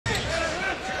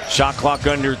Shot clock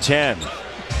under 10.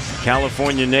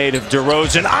 California native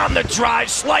DeRozan on the drive,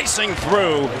 slicing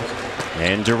through.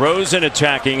 And DeRozan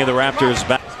attacking the Raptors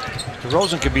back.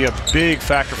 DeRozan could be a big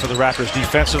factor for the Raptors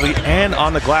defensively and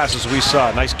on the glass, as we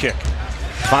saw. Nice kick.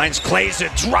 Finds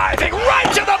Glazer driving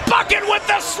right to the bucket with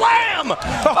the slam.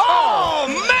 Oh,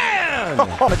 man!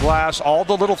 On the glass, all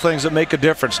the little things that make a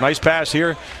difference. Nice pass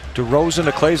here. DeRozan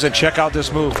to Glazer. Check out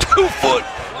this move. 2 foot.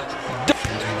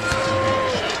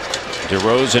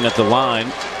 DeRozan at the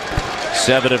line.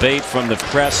 7 of 8 from the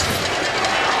press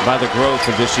by the growth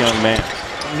of this young man.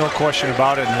 No question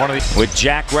about it. And one of the with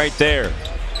Jack right there.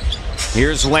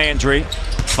 Here's Landry.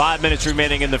 5 minutes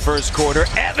remaining in the first quarter.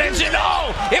 Evans, and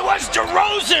oh, it was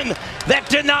DeRozan that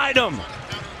denied him.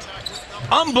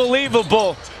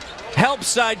 Unbelievable. Help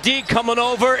side D coming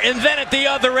over, and then at the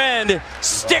other end,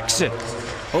 sticks it.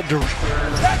 Oh,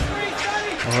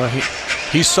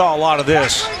 he saw a lot of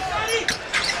this.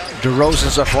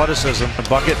 DeRozan's athleticism, the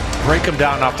bucket, break him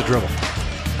down off the dribble.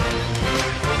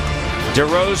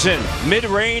 DeRozan,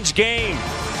 mid-range game.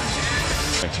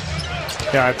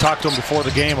 Yeah, I talked to him before the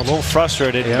game, a little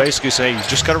frustrated, and basically say, you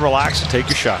just got to relax and take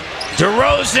your shot.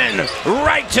 DeRozan,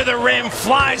 right to the rim,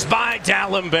 flies by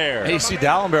D'Alembert. Hey, you see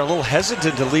D'Alembert a little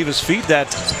hesitant to leave his feet that.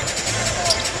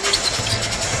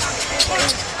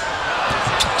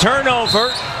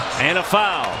 Turnover and a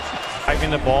foul.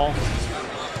 Driving the ball,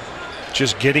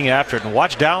 just getting after it. And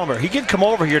watch D'Alembert. He can come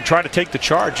over here and try to take the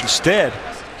charge. Instead,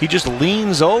 he just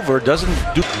leans over, doesn't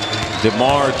do.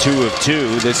 DeMar 2 of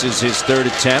 2. This is his 3rd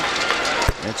attempt.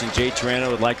 Mentioned Jay Tarano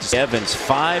would like to see Evans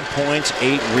 5 points,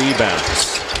 8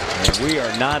 rebounds. And we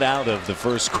are not out of the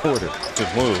first quarter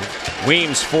to move.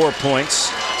 Weems 4 points,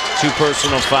 2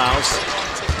 personal fouls,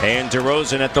 and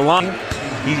DeRozan at the line.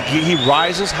 He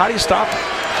rises. How do you stop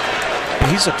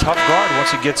him? He's a tough guard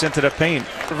once he gets into the paint.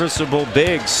 Serviceable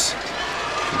bigs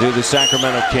do the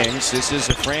Sacramento Kings. This is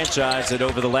a franchise that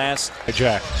over the last.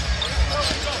 Jack.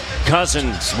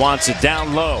 Cousins wants it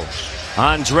down low.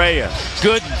 Andrea,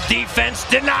 good defense,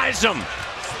 denies him.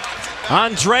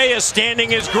 Andrea standing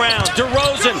his ground.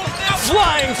 DeRozan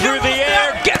flying through the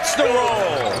air, gets the roll.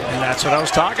 And that's what I was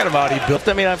talking about. He built.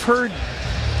 I mean, I've heard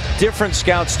different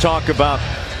scouts talk about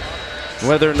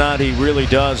whether or not he really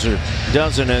does or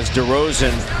doesn't as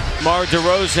DeRozan. DeMar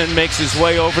DeRozan makes his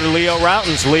way over to Leo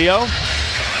Routens. Leo?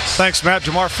 Thanks, Matt.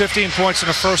 DeMar 15 points in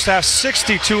the first half,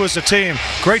 62 as a team.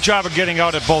 Great job of getting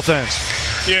out at both ends.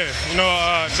 Yeah,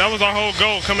 that was our whole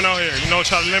goal coming out here.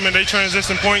 Try to limit their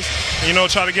transition points,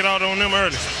 try to get out on them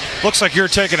early. Looks like you're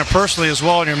taking it personally as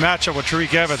well in your matchup with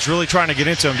Tariq Evans, really trying to get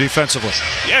into him defensively.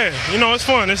 Yeah, it's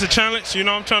fun. It's a challenge.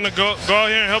 I'm trying to go out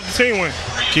here and help the team win.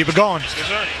 Keep it going. Yes,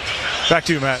 sir. Back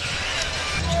to you, Matt.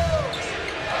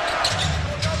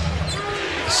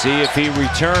 See if he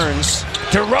returns.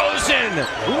 DeRozan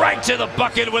right to the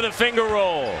bucket with a finger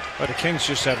roll. But the Kings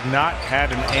just have not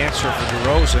had an answer for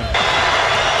DeRozan.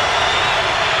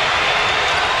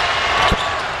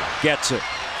 Gets it.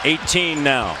 18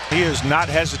 now. He is not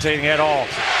hesitating at all.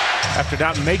 After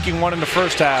not making one in the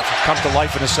first half, come to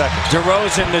life in the second.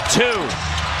 DeRozan the 2.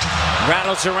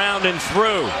 Rattles around and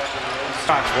through.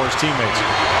 For his teammates.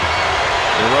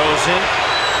 DeRozan.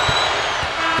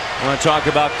 I want to talk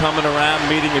about coming around,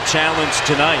 meeting a challenge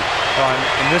tonight.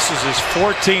 And this is his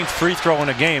 14th free throw in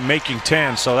a game, making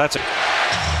 10, so that's it.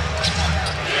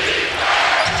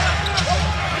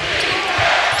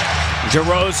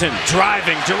 DeRozan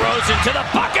driving, DeRozan to the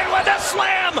bucket with a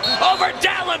slam over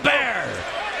D'Alembert.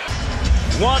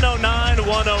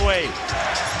 109-108.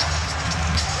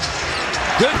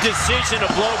 Good decision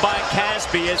to blow by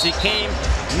Casby as he came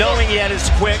knowing he had his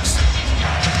quicks.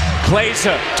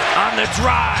 Glazer on the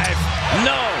drive.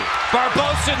 No.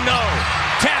 Barbosa, no.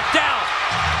 Tapped out.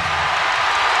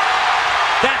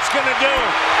 That's going to do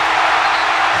it.